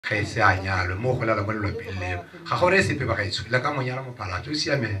ge se a nyalo mo go la la bollo pele ga gore sepe ba ga itsu la ka mo nyala mo pala tso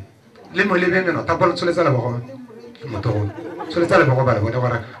siame le mo le bene no tapolo tsoletsa le bogo moto tsoletsa le bogo ba le bona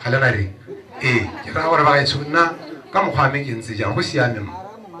gore ga le na re ke ra gore ba ga itsu nna ka mo khame ke ntse jang go siame mo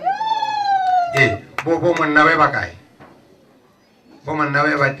bo monna we ba kae bo monna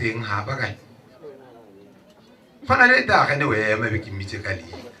we ba teng ha ba kae fana le ta ga ne we ma be ke mitse ka le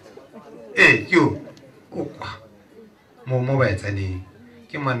yo o kwa mo ba etsane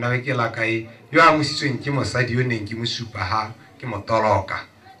ke monna we ke la kae yo a musitsweng ke mosadi yo neng ke mosupa ha ke motoloka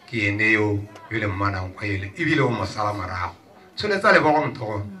ke ene yo le mmana nkwa ile ebile o mosala marago tsoletsa le bogo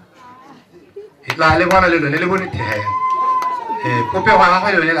motho itla le bona le lone le bone thehe pope wa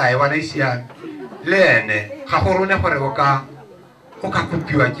ga le la e bona isia le ene ga go rone gore o ka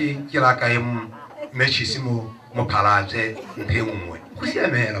kopiwa ke la kae mechisimo mo phalatse nthengwe go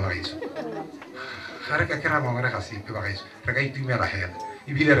siamela ba itse ga re ka kera mangwe re ga sepe ba gaitse re ka itumela hela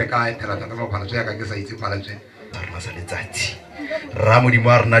ebile re ka etela tata mo phalatse ya ka ke sa itse phalatse rena sa letsatsi ra modimo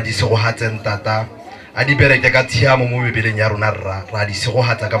a rena di sego hatseng tata a di bereke ka thiamo mo mebeleng ya rona ra di sego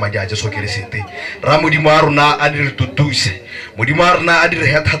hatsa ka madi a Jesu Keresete ra modimo a rona a di re tutuse modimo a rona a di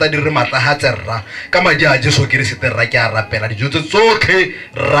re thata di re matlahatse rra ka madi a Jesu Keresete ra ke a rapela dijo tse tsotlhe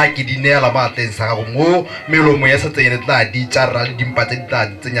ra ke di neela matleng sa gago mo melomo ya setsene tla di tsa ra le dimpa tse di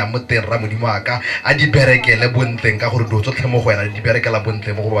tla tsenya mo teng ra modimo aka a di berekele bontleng ka gore do tsotlhe mo go wena di berekela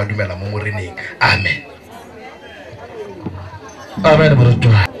bontleng mo go ba dumela mo moreneng amen amen bro.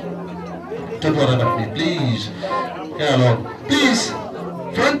 Don't worry about me, please. Yeah, Lord. Please.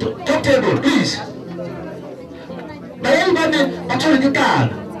 Front top table, please. Bayan ba ne batho le ka.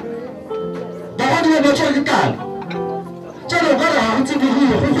 Ba ga di batho le ka. Tsalo ga ra go tsebi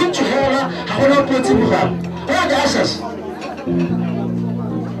go tshogela ga go na potse mo ga. Ba ga asas.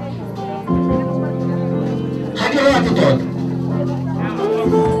 Ha ke ra te tot.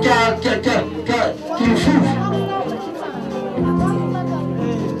 Ka fu.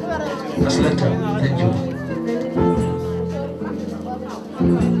 Letter. Thank you.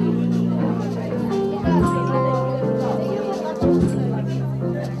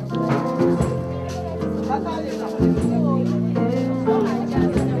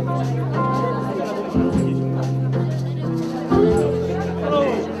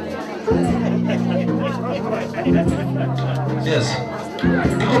 Yes.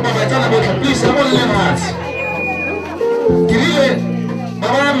 Please, everyone learn hands.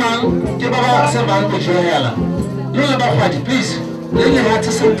 Baba man, ke baba servant ko joyala. Lola ba khwadi please. Le le ha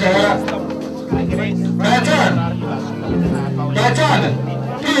tsa sentela. Batan.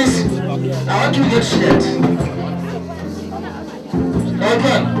 Please. I want to get shit.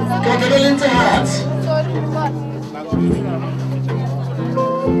 Batan, ko te belen te hat.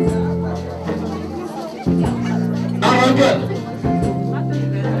 Batan.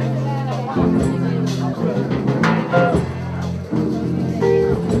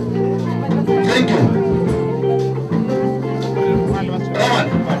 Thank you.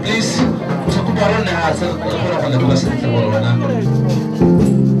 Please, sakubaron na asa ko na bala sa tawarana.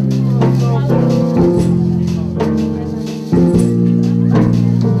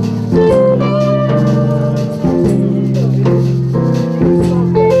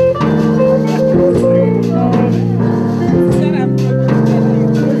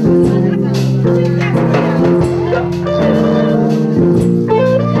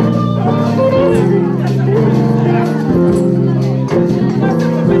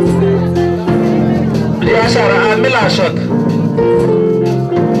 Shot.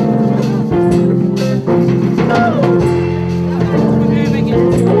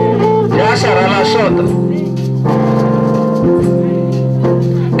 Ya Shara la shot.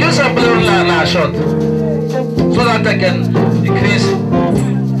 Give some blue la shot. So that I can increase.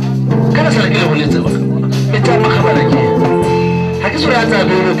 Can I say a little bit? It's a macabaraki. I guess we have to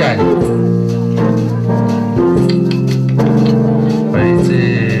be look at.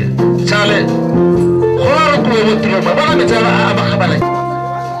 Charlie.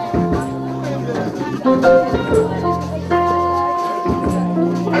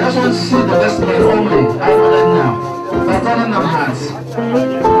 I just want to see the best man only. I want it now. But I don't have hands.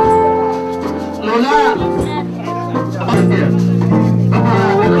 Lola, about here.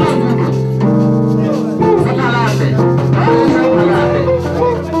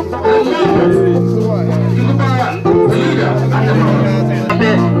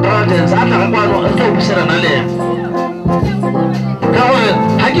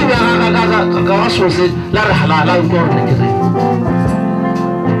 La rahala la corne que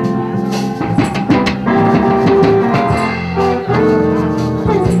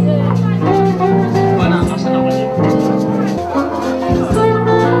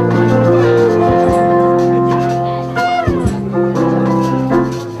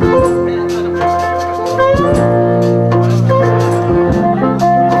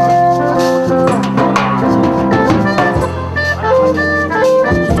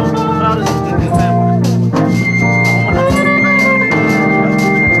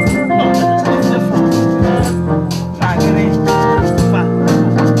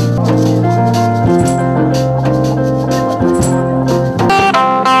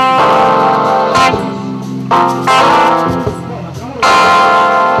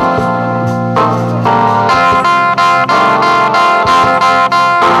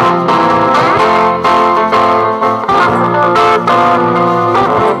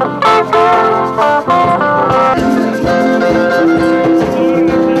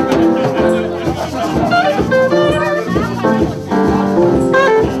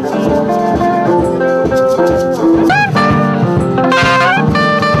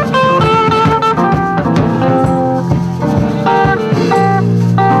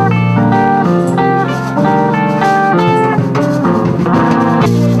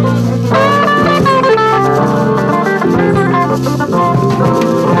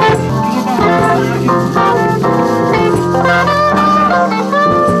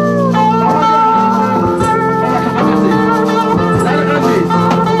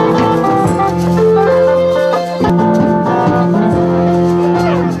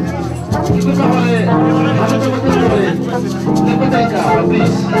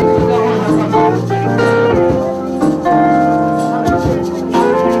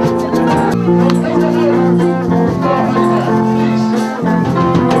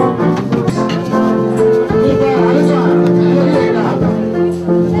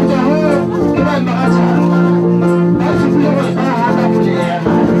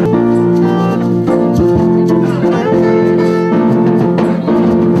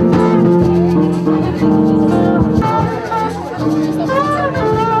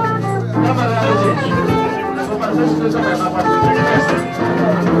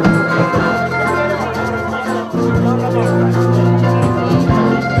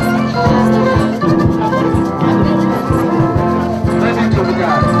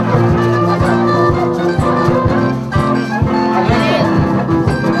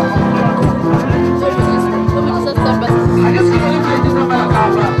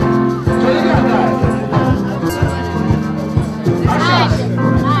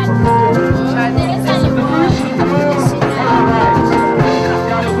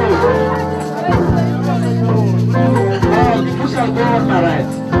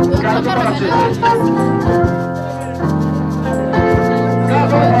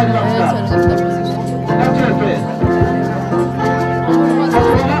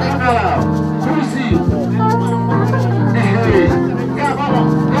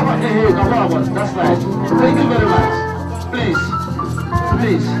That's right. Thank you very much. Please.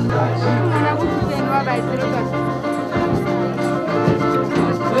 Please.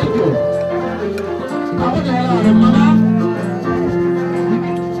 Thank you. I want to help you, Mama.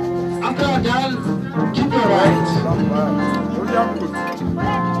 After I'm done, keep your right.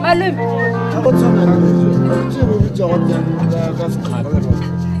 Malum.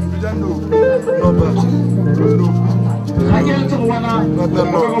 I can't tell one now. I'm going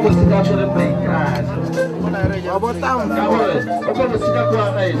to sit down to the plane.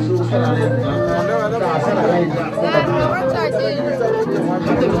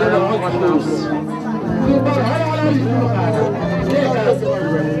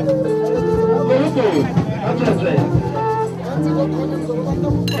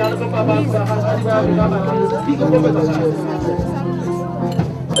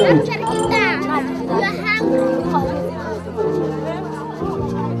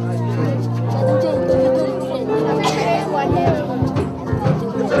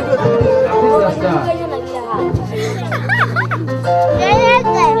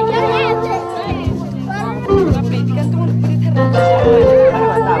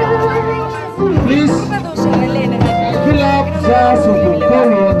 Please fill up jars of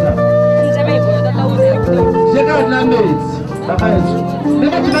cold water. Check out landmates.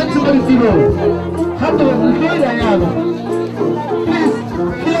 Never to let somebody below. How to enjoy the yellow. Please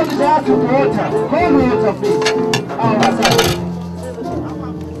fill up jars of water. Cold water, please. Oh, that's it.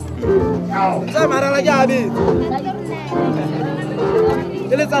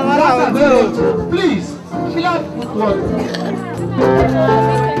 Please fill up with water.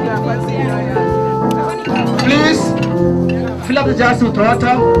 Please fill up the jars with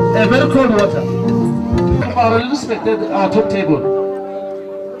water, a very cold water. Our respected top table.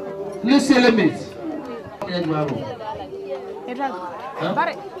 Please say limits.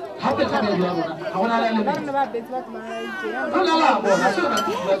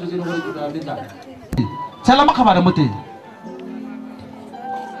 chaleMoagiPalapye.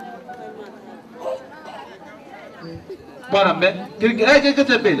 Get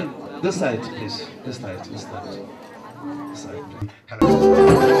the bill. This side, please. This side, this side. This side, please.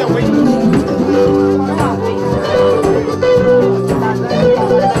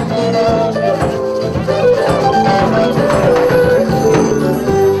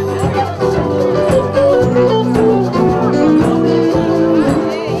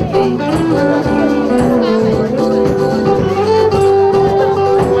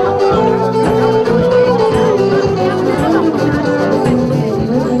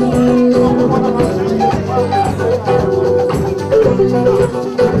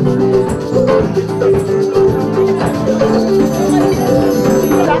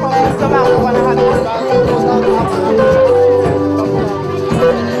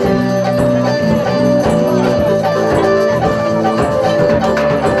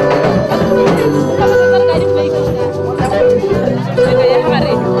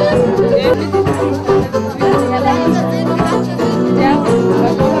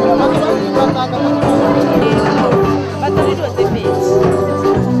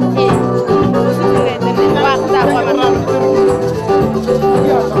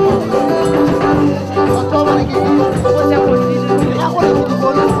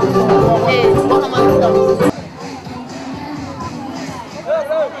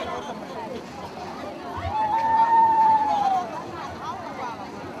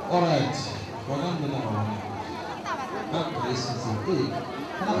 Alright, wanambe na wana. Yesu zipi.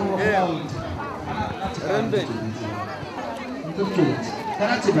 Kana kuwafaulu. Rembe. Mtukulet.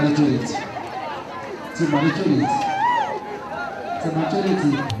 Kana tibali tulet. Tibali tulet. Tibali tulet.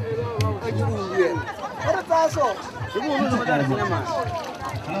 Ora taso. Sibu ulu madara sinema.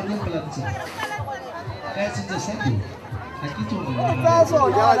 Kana nikulat. Kasi tasaki. Akitu. Ora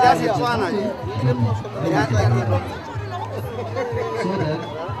taso. Jawa si tuana. So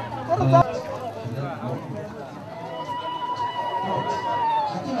that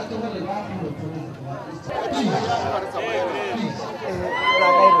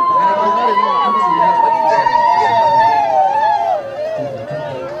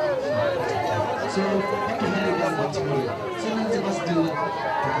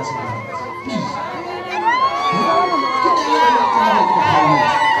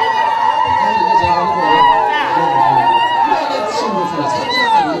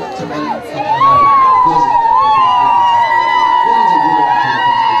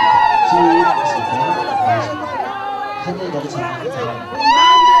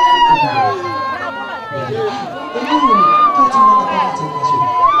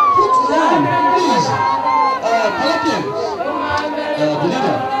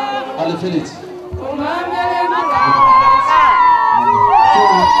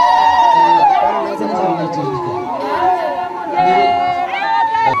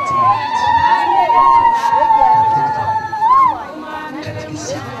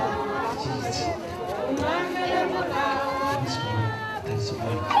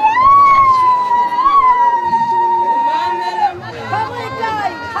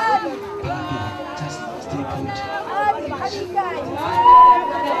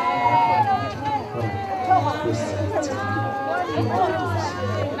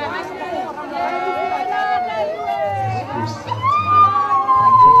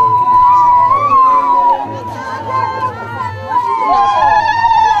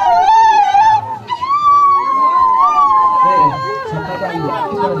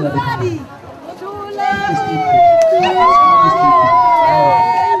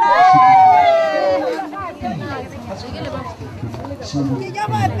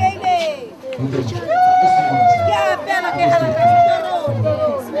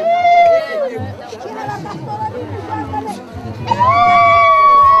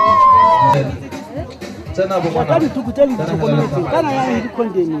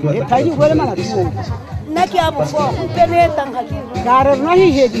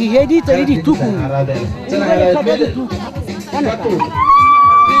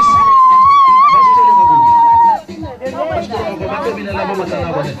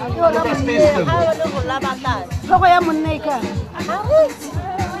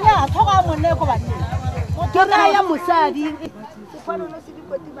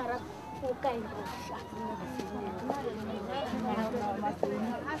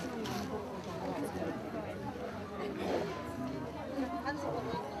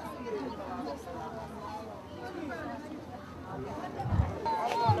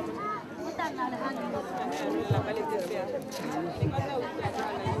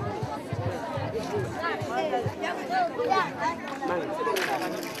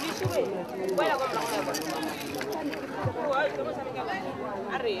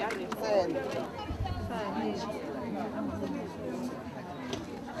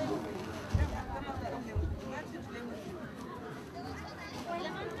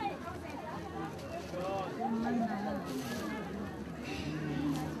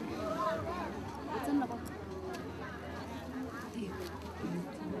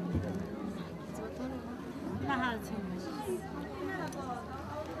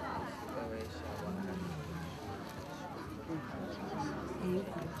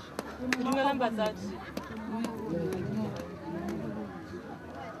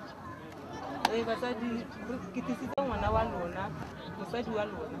basadi kitisitsa ngwana wa lona mosadi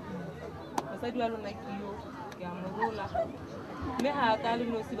wa lona kio ke a morola mme ha ka le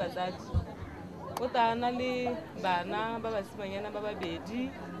nosi basadi o tana le bana ba basimanyana ba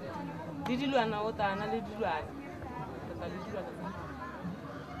babedi di dilwana o tana le dilwana ka le dilwana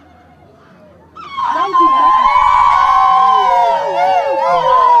Thank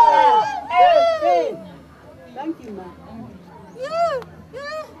you, ma.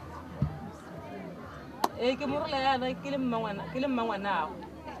 Ke morela yana ke le mmangwana.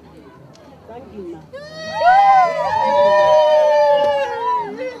 Thank you, ma.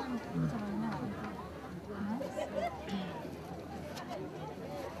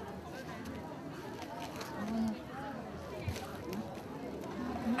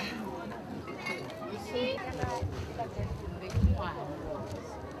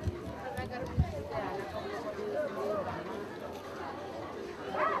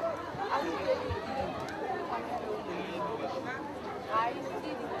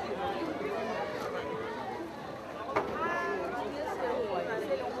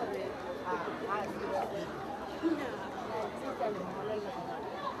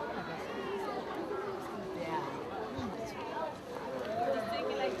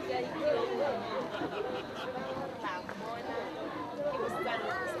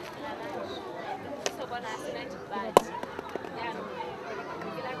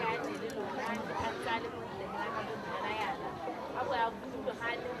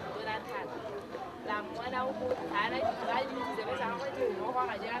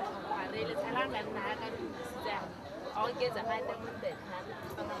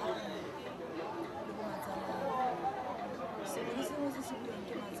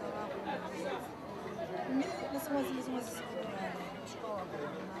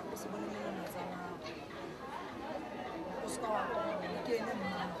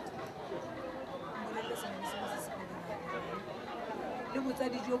 le botsa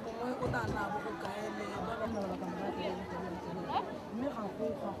dijo bongwe o tla nna bo go kaele ba ba mola ka mara ke mme ga go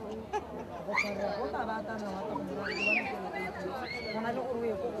tshwara go ta ba ta na wa ta go mara ke ba mo ke le gore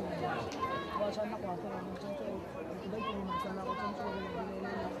ye go go tshwana go apara mo tsotso ke ba ke mo tsana go tsotso go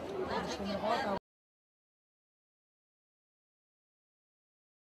le go